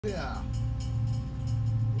Yeah.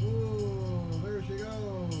 Ooh, there she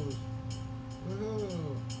goes.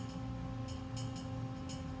 Woohoo.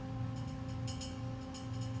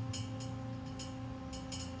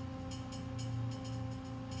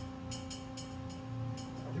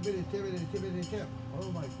 Tippity, tippity, tippity, tip.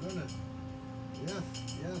 Oh my goodness. Yes,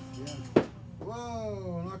 yes, yes.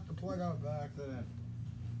 Whoa, knocked the plug out by accident.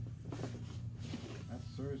 That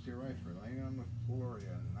serves you right for laying on the floor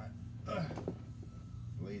again. Not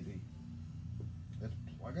lazy. Let's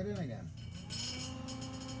plug it in again.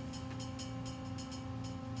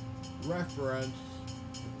 Reference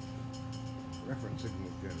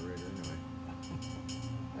signal generator anyway.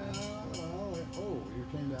 Oh, you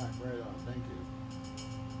came back right on. Thank you.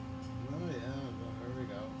 Oh yeah, there we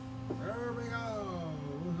go. There we go.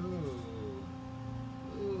 Woohoo.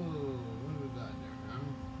 Ooh, what was that there, huh?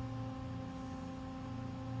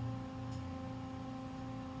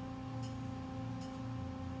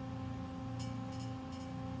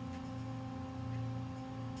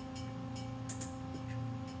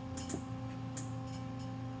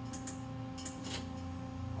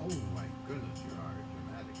 Oh my goodness, you are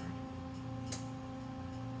dramatic, aren't you?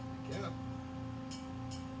 Get up.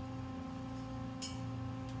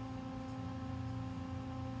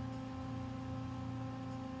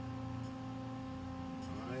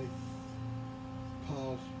 Nice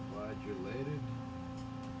pulse modulated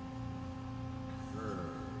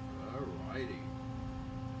curve. Alrighty.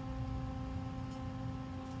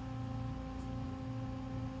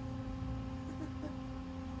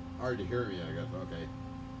 Hard to hear me, I guess. Okay.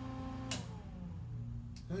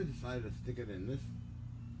 I decided to stick it in this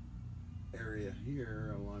area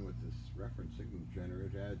here along with this reference signal generator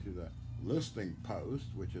to add to the listening post,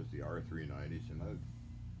 which is the R390s, and I'd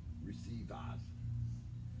receive us.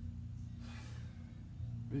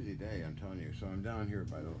 Busy day, I'm telling you. So I'm down here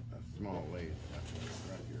by a small lathe.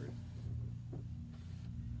 Right here.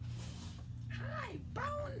 Hi,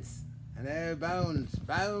 Bones! Hello, Bones!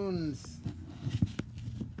 Bones!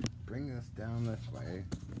 Bring us down this way.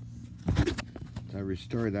 So I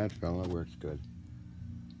restored that fella, works good.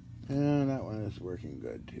 And that one is working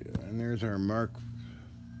good too. And there's our Mark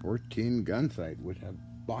 14 gun sight, which have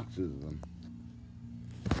boxes of them.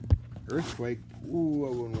 Earthquake, ooh, I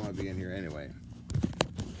wouldn't want to be in here anyway.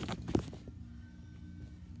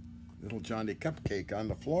 Little Johnny Cupcake on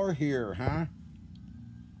the floor here, huh?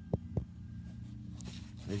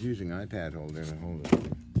 He's using iPad holder to hold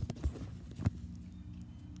it.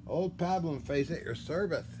 Old Pablo face at your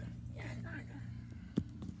service.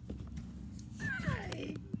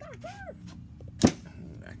 Hi, Doctor!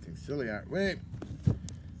 Acting silly, wait.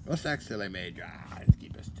 What's that silly, Major? Let's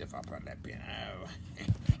keep a stiff upper lip, you know.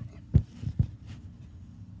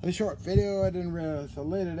 A short video, I didn't realize how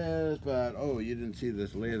late it is, but oh, you didn't see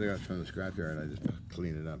this lathe I got from the scrapyard. I just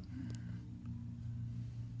cleaned it up.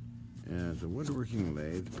 Yeah, it's a woodworking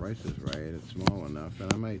lathe. The price is right. It's small enough,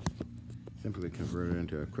 and I might simply convert it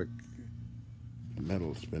into a quick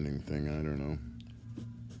metal spinning thing. I don't know.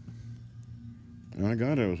 And I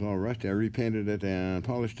got it. It was all rusty. I repainted it and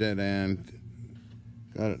polished it and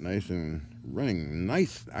got it nice and running.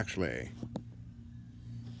 Nice, actually.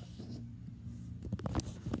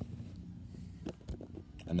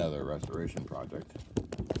 Another restoration project.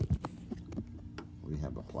 We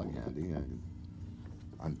have a plug handy.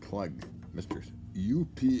 Unplug Mr.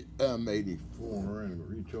 upm84 and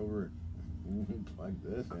reach over and plug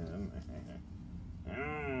this in.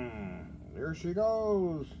 There she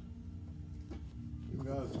goes. You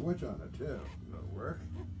got a switch on it too. That'll work.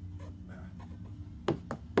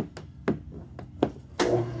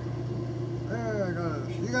 There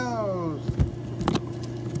she goes.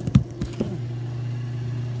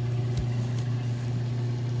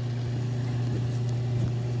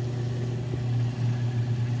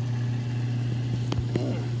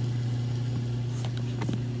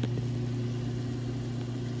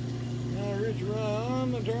 Reach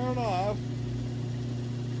around and turn it off.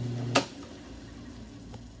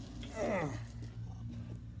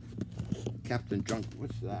 Captain Junk,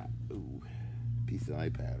 what's that? Ooh, piece of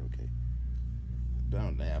iPad, okay.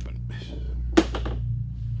 Bound to happen.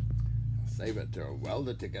 Save it to weld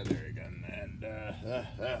it together again, and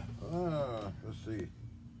let's see.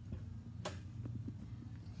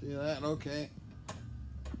 See that? Okay.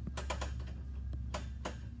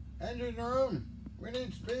 Engine room. We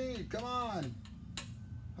need speed. Come on.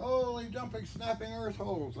 Holy jumping, snapping earth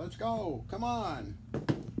holes. Let's go. Come on. I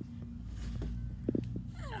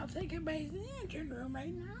don't think anybody's in the engine room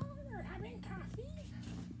right now. They're having coffee.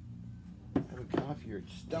 Having coffee, you're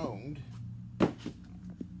stoned.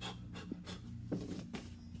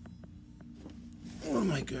 Oh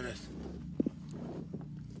my goodness.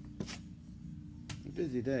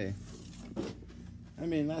 busy day. I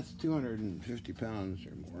mean, that's 250 pounds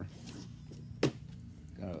or more.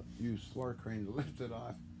 Gotta use floor crane to lift it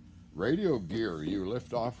off. Radio gear you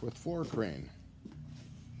lift off with floor crane.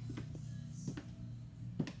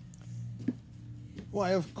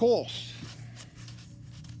 Why, of course.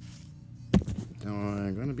 So,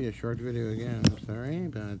 going to be a short video again. I'm sorry,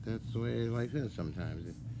 but that's the way life is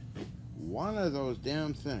sometimes. One of those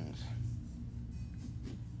damn things.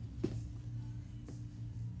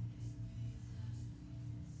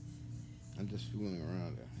 I'm just fooling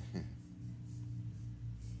around.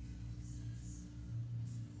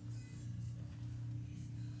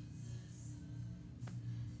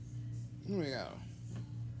 Here we go.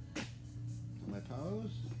 My pose.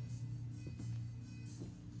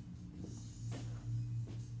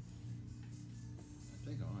 I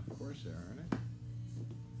think I'm off course there, aren't I?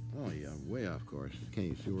 Oh yeah, way off course. Can't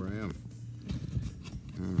you see where I am?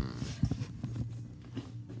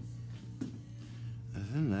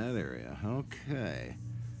 It's in that area. Okay.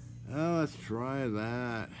 Oh, let's try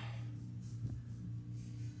that.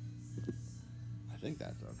 I think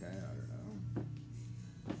that's okay. I don't know.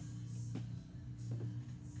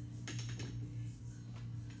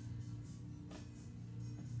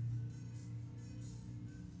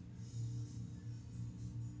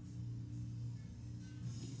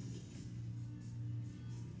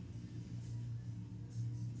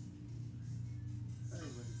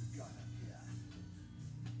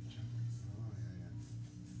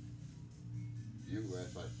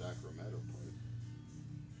 USI Sacramento place.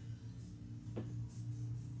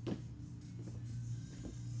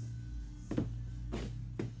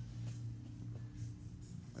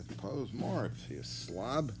 Let's pose more, you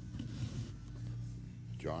slob.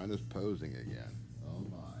 John is posing again. Oh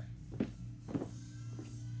my.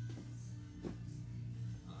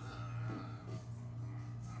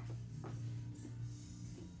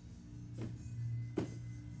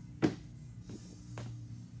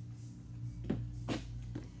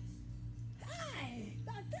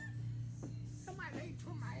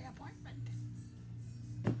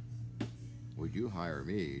 Would you hire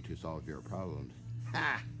me to solve your problems?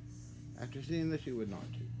 Ha! After seeing this, you would not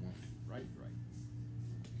to. Right.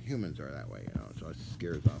 Humans are that way, so it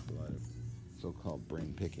scares off a lot of so-called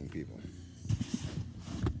brain-picking people.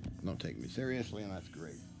 Don't take me seriously, and that's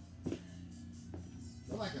great.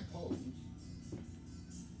 Well, I can pose.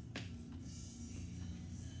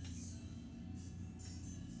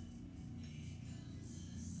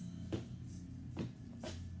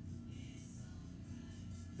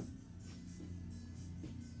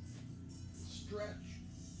 Stretch.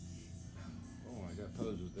 Oh, I got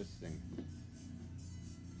pose with this thing.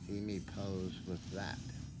 See me pose with that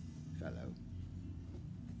fellow.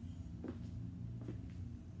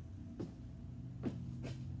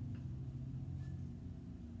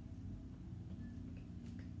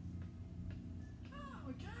 Oh,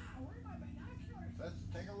 God, where are my binoculars? Let's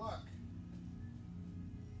take a look.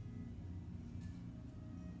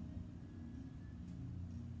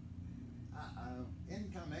 Uh-oh.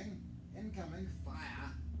 Incoming.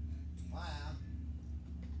 Fire.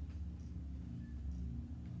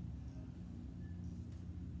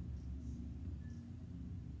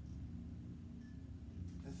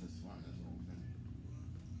 This is fun, this whole thing.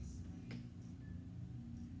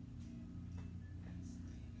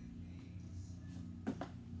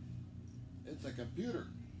 It's a computer.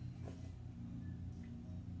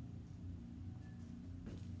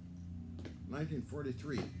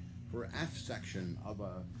 (1943) for F section of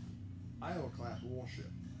a Iowa-class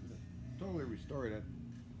warship. Totally restored it.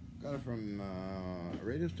 Got it from a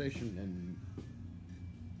radio station in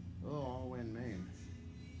all the way in Maine.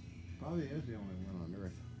 Probably is the only one on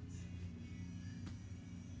Earth.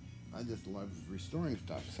 I just love restoring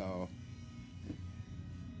stuff, so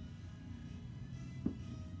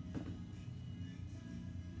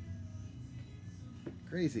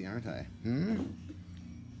crazy, aren't I?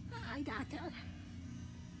 Hi, Doctor.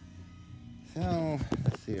 So,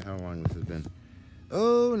 let's see how long this has been.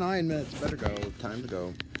 Oh, 9 minutes. Better go. Time to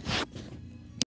go.